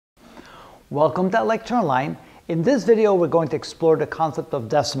Welcome to Lecture Online. In this video, we're going to explore the concept of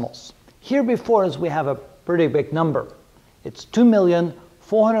decimals. Here before us, we have a pretty big number. It's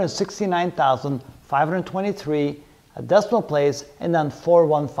 2,469,523, a decimal place, and then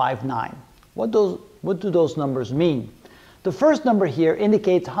 4159. What do those numbers mean? The first number here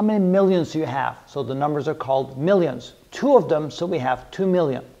indicates how many millions you have. So the numbers are called millions. Two of them, so we have 2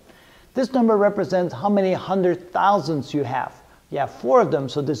 million. This number represents how many hundred thousands you have. You have 4 of them,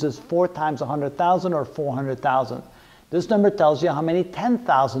 so this is 4 times 100,000 or 400,000. This number tells you how many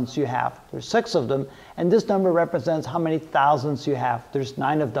 10,000s you have. There's 6 of them. And this number represents how many thousands you have. There's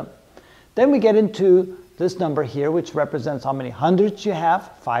 9 of them. Then we get into this number here, which represents how many hundreds you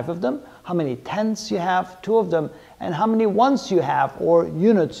have, 5 of them, how many tens you have, 2 of them, and how many ones you have, or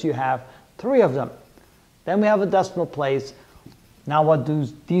units you have, 3 of them. Then we have a decimal place. Now what do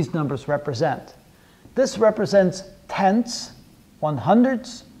these numbers represent? This represents tenths,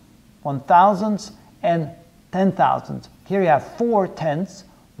 100s, 1000s, and 10,000s. Here you have 4 tenths,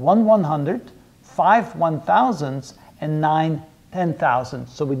 1 100, 5 1000s, and 9 10,000s.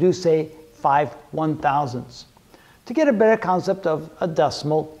 So we do say 5 1000s. To get a better concept of a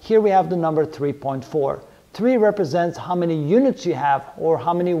decimal, here we have the number 3.4. 3 represents how many units you have or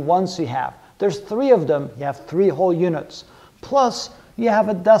how many ones you have. There's 3 of them, you have 3 whole units. Plus, you have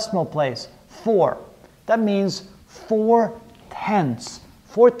a decimal place, 4. That means 4 tenths.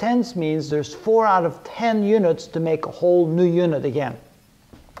 4 tenths means there's 4 out of 10 units to make a whole new unit again.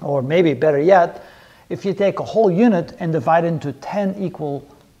 Or maybe better yet, if you take a whole unit and divide it into 10 equal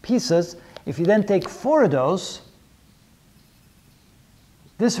pieces, if you then take 4 of those,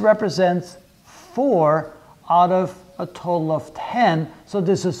 this represents 4 out of a total of 10, so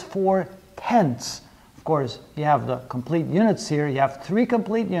this is 4 tenths. Of course, you have the complete units here. You have 3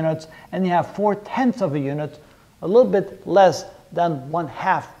 complete units, and you have 4 tenths of a unit, a little bit less than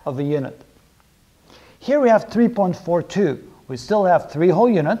 1/2 of a unit. Here we have 3.42. We still have 3 whole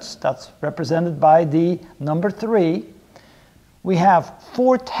units. That's represented by the number 3. We have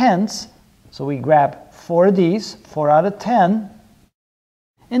 4 tenths, so we grab 4 of these, 4 out of 10.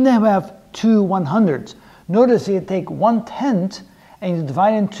 And then we have 2 100s. Notice you take 1 tenth and you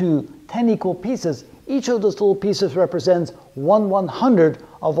divide into 10 equal pieces. Each of those little pieces represents 1 100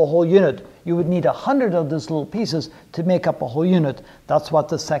 of a whole unit. You would need 100 of these little pieces to make up a whole unit. That's what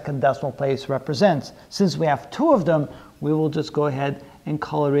the second decimal place represents. Since we have 2 of them, we will just go ahead and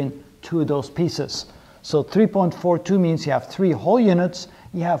color in 2 of those pieces. So 3.42 means you have 3 whole units.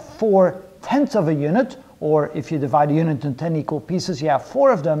 You have 4 tenths of a unit, or if you divide a unit into 10 equal pieces, you have 4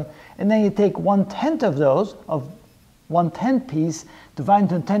 of them. And then you take 1/10 of those, of 1/10 piece, divide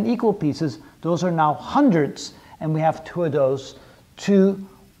into 10 equal pieces. Those are now hundreds, and we have 2 of those. 2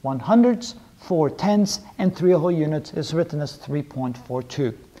 100s, 4 tenths, and 3 whole units is written as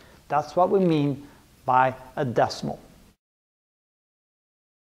 3.42. That's what we mean by a decimal.